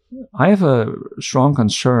I have a strong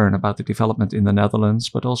concern about the development in the Netherlands,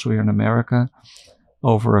 but also here in America,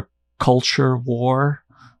 over a culture war.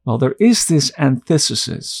 Well, there is this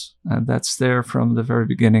antithesis, and that's there from the very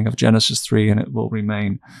beginning of Genesis 3, and it will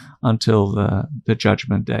remain until the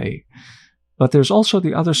judgment day. But there's also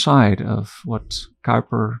the other side of what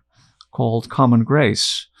Kuyper called common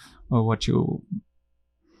grace, or what you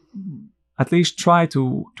at least try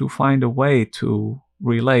to find a way to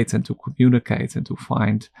relate and to communicate and to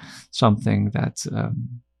find something that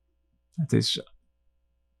is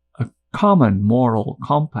a common moral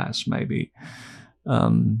compass, maybe.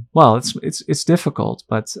 Well, it's difficult,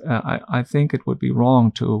 but I think it would be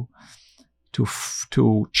wrong to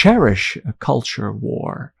cherish a culture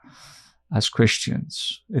war as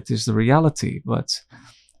Christians. It is the reality, but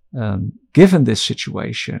given this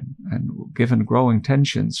situation and given growing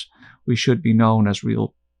tensions, we should be known as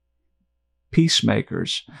real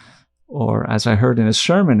peacemakers. Or as I heard in a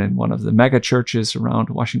sermon in one of the mega churches around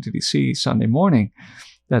Washington, D.C. Sunday morning,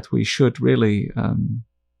 that we should really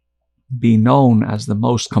be known as the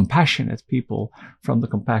most compassionate people from the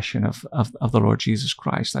compassion of the Lord Jesus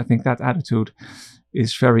Christ. I think that attitude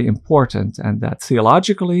is very important, and that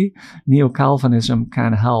theologically, Neo-Calvinism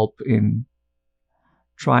can help in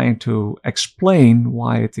trying to explain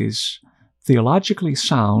why it is theologically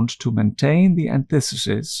sound to maintain the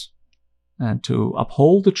antithesis and to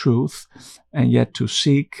uphold the truth, and yet to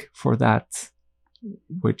seek for that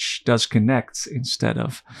which does connect instead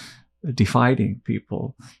of dividing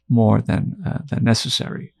people more than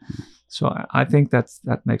necessary. So I think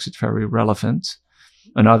that makes it very relevant.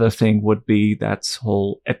 Another thing would be that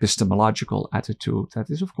whole epistemological attitude that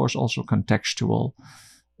is, of course, also contextual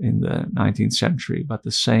in the 19th century, but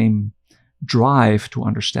the same drive to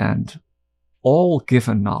understand all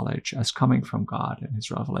given knowledge as coming from God and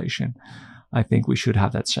His revelation, I think we should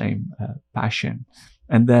have that same passion.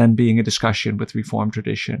 And then being a discussion with Reformed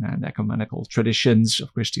tradition and ecumenical traditions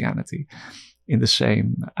of Christianity in the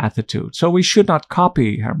same attitude. So we should not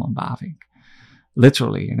copy Herman Bavinck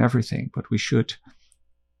literally in everything, but we should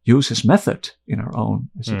use his method in our own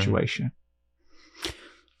situation.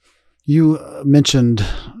 You mentioned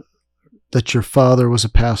that your father was a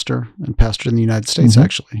pastor and pastored in the United States,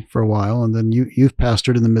 actually, for a while. And then you've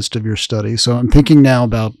pastored in the midst of your study. So I'm thinking now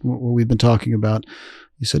about what we've been talking about.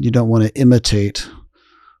 You said you don't want to imitate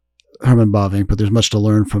Herman Bavinck, but there's much to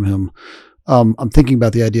learn from him. I'm thinking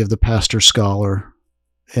about the idea of the pastor-scholar,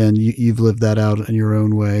 and you've lived that out in your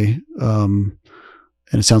own way.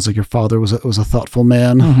 And it sounds like your father was a thoughtful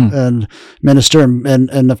man and minister,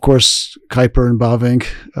 and of course Kuyper and Bavinck,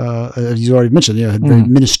 as you already mentioned, had very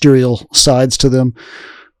ministerial sides to them.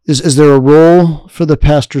 Is there a role for the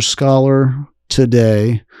pastor scholar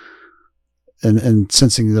today? And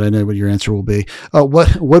sensing that I know what your answer will be,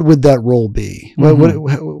 what would that role be?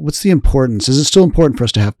 What's the importance? Is it still important for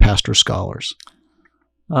us to have pastor scholars?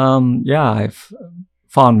 I've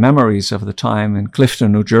fond memories of the time in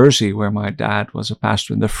Clifton, New Jersey, where my dad was a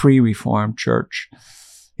pastor in the Free Reformed Church.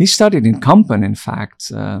 He studied in Kampen, in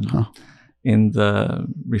fact, in the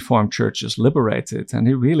Reformed Churches Liberated, and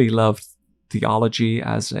he really loved theology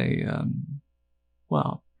as a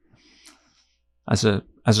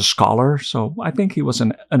scholar. So I think he was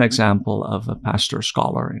an example of a pastor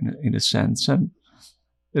scholar in a sense, and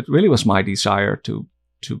it really was my desire to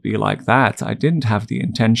be like that. I didn't have the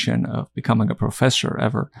intention of becoming a professor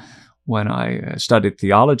ever when I studied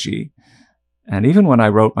theology. And even when I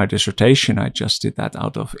wrote my dissertation, I just did that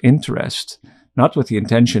out of interest, not with the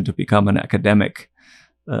intention to become an academic.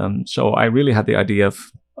 So I really had the idea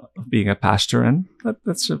of being a pastor, and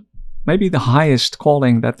that's maybe the highest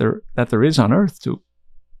calling that there is on earth, to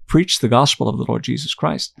preach the gospel of the Lord Jesus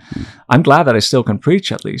Christ. I'm glad that I still can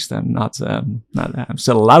preach, at least. I'm I'm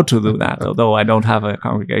still allowed to do that, although I don't have a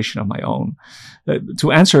congregation of my own.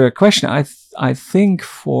 To answer a question, I think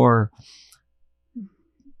for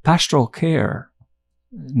pastoral care,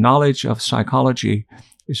 knowledge of psychology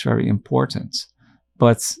is very important.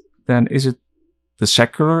 But then is it the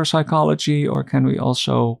secular psychology, or can we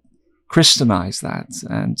also Christianize that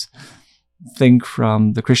and think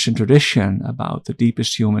from the Christian tradition about the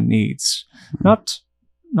deepest human needs, not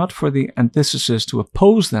for the antithesis to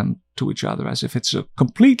oppose them to each other as if it's a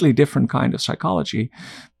completely different kind of psychology,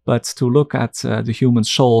 but to look at the human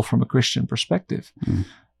soul from a Christian perspective,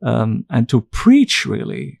 and to preach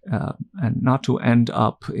really, and not to end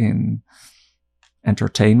up in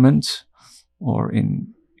entertainment or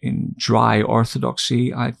in dry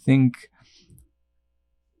orthodoxy. I think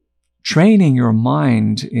training your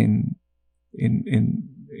mind in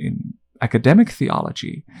academic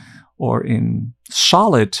theology or in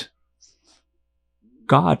solid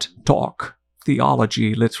God talk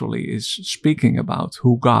theology, literally is speaking about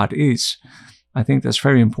who God is. I think that's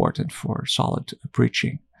very important for solid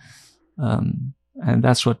preaching. And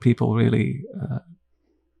that's what people really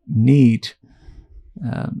need.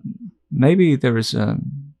 Maybe there is a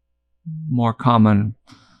more common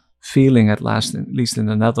feeling, at least in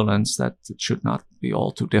the Netherlands, that it should not be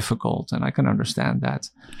all too difficult. And I can understand that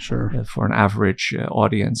for an average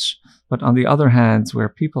audience. But on the other hand, where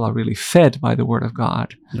people are really fed by the Word of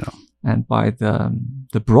God and by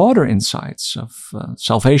the broader insights of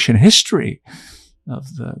salvation history, of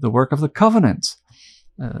the work of the covenant,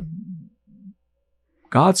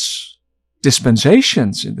 God's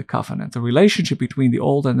dispensations in the covenant, the relationship between the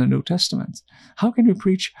Old and the New Testament. How can you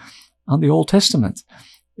preach on the Old Testament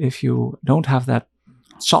if you don't have that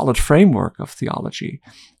solid framework of theology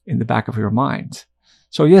in the back of your mind?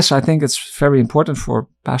 So yes, I think it's very important for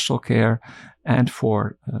pastoral care and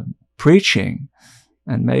for preaching,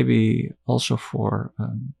 and maybe also for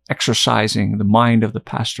exercising the mind of the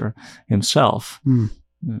pastor himself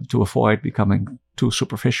to avoid becoming too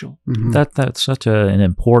superficial. That's such an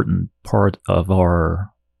important part of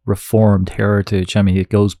our Reformed heritage. I mean, it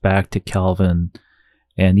goes back to Calvin,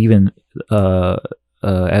 and even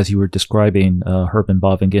as you were describing Herman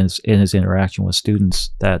Bavinck in his interaction with students,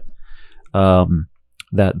 that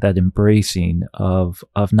embracing of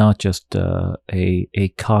not just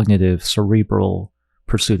a cognitive, cerebral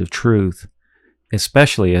pursuit of truth,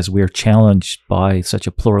 especially as we're challenged by such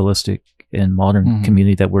a pluralistic and modern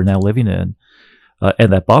community that we're now living in,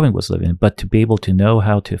 and that Bavinck was living in, but to be able to know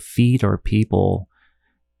how to feed our people,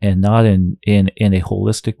 and not in a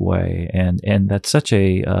holistic way, and that's such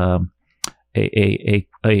a thing.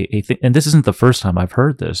 And this isn't the first time I've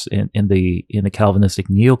heard this in the Calvinistic,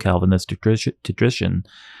 neo-Calvinistic tradition,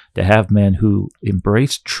 to have men who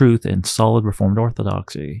embrace truth and solid Reformed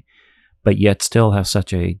orthodoxy, but yet still have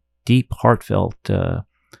such a deep, heartfelt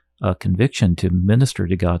conviction to minister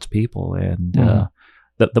to God's people. And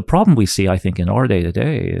the problem we see, I think, in our day to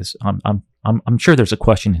day is I'm sure there's a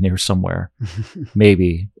question in here somewhere,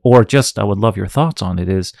 maybe, or just I would love your thoughts on it.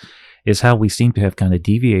 Is how we seem to have kind of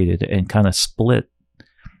deviated and kind of split,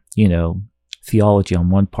 theology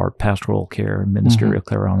on one part, pastoral care and ministerial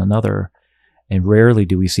care on another, and rarely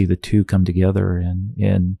do we see the two come together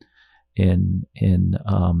in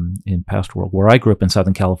pastoral. Where I grew up in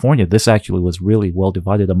Southern California, this actually was really well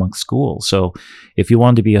divided amongst schools. So if you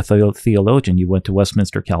wanted to be a theologian, you went to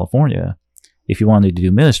Westminster, California. If you wanted to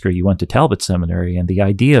do ministry, you went to Talbot Seminary. And the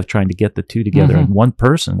idea of trying to get the two together in one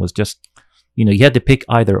person was just, you had to pick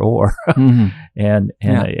either or. and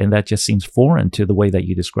that just seems foreign to the way that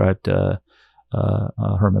you described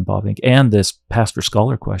Herman Bavinck and this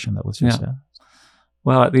pastor-scholar question that was just asked.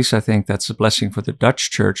 Well, at least I think that's a blessing for the Dutch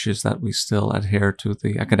church, is that we still adhere to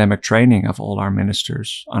the academic training of all our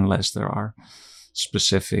ministers, unless there are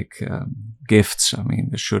specific gifts. I mean,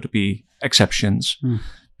 there should be exceptions.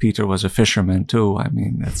 Peter was a fisherman too. I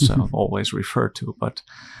mean, that's always referred to. But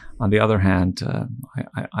on the other hand,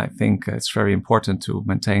 I think it's very important to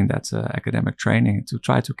maintain that academic training, to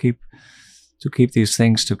try to keep these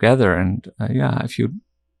things together. And if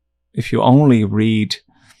you only read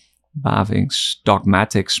Bavinck's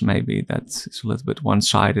dogmatics, maybe that's a little bit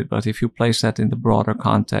one-sided. But if you place that in the broader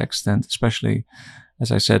context, and especially, as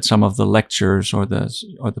I said, some of the lectures or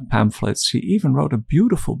the pamphlets, he even wrote a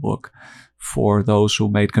beautiful book for those who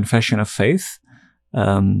made confession of faith,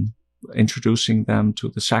 introducing them to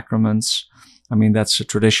the sacraments. I mean, that's a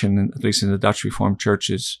tradition, at least in the Dutch Reformed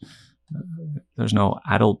churches. There's no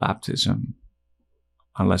adult baptism,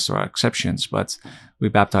 unless there are exceptions, but we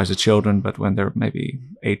baptize the children, but when they're maybe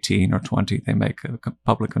 18 or 20, they make a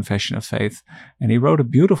public confession of faith. And he wrote a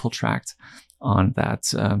beautiful tract on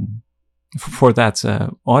that, for that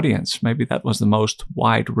audience. Maybe that was the most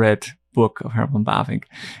wide-read book of Herman Bavinck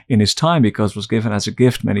in his time, because it was given as a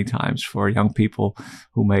gift many times for young people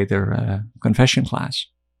who made their confession class.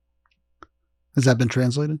 Has that been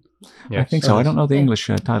translated? Yes. I think so. I don't know the English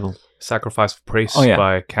title. Sacrifice of Praise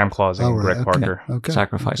by Cam Claus and Greg Parker. Okay.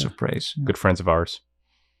 Sacrifice of Praise. Good friends of ours.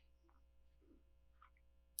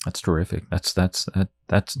 That's terrific. That's.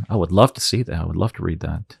 I would love to see that. I would love to read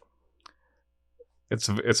that.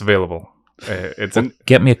 It's available.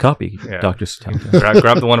 Get me a copy, Dr. Sutton.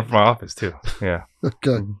 grab the one from my office too. Yeah.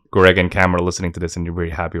 Okay. Greg and Cam are listening to this, and you're very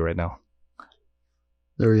happy right now.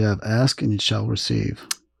 There you have. Ask and you shall receive.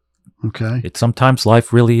 Okay. Sometimes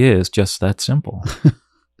life really is just that simple.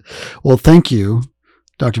 Well, thank you,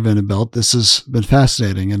 Dr. Van den Belt. This has been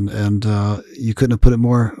fascinating, and you couldn't have put it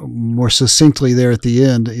more succinctly there at the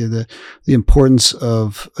end. The importance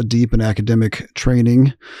of a deep and academic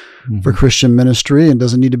training for Christian ministry, and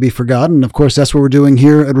doesn't need to be forgotten. Of course, that's what we're doing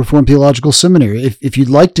here at Reformed Theological Seminary. If you'd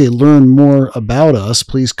like to learn more about us,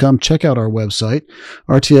 please come check out our website,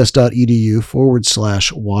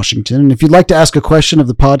 rts.edu/Washington. And if you'd like to ask a question of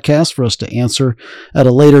the podcast for us to answer at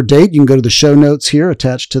a later date, you can go to the show notes here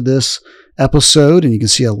attached to this episode, and you can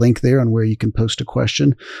see a link there on where you can post a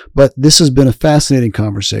question. But this has been a fascinating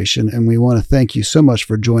conversation, and we want to thank you so much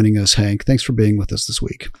for joining us, Hank. Thanks for being with us this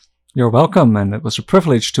week. You're welcome, and it was a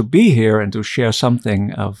privilege to be here and to share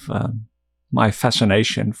something of my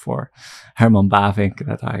fascination for Herman Bavinck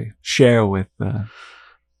that I share with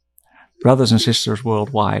brothers and sisters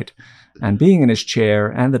worldwide. And being in his chair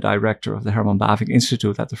and the director of the Herman Bavinck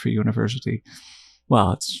Institute at the Free University,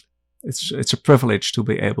 well, it's a privilege to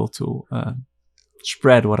be able to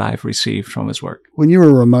spread what I've received from his work. When you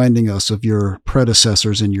were reminding us of your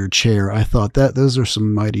predecessors in your chair, I thought that those are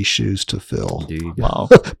some mighty shoes to fill. Indeed. Wow.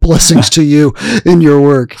 Blessings to you in your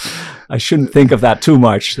work. I shouldn't think of that too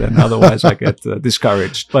much, then otherwise I get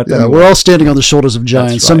discouraged. But anyway. We're all standing on the shoulders of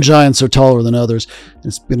giants. Right. Some giants are taller than others.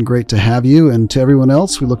 It's been great to have you, and to everyone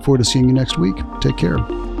else, we look forward to seeing you next week. Take care.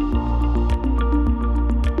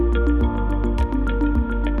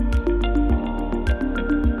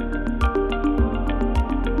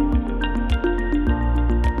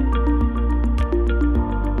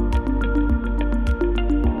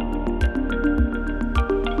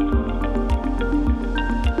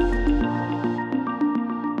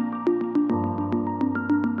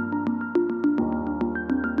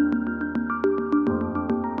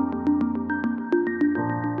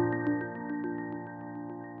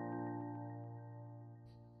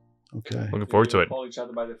 Okay. Looking forward to it. Call each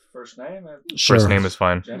other by the first name. Sure. First name is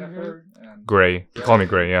fine. Jennifer. And Gray. Call me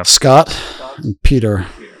Gray, yeah. Scott and Peter.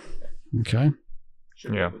 Okay.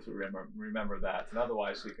 should Yeah. be able to remember that. And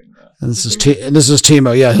otherwise, we can. And this is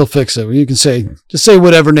Timo. Yeah, he'll fix it. You can just say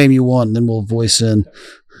whatever name you want, and then we'll voice in.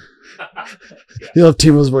 You'll have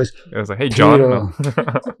Timo's voice. It was like, hey, John. Peter.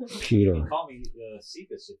 No. Peter. Call me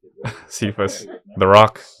Cephas if you will. Cephas, the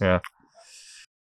Rock. Yeah.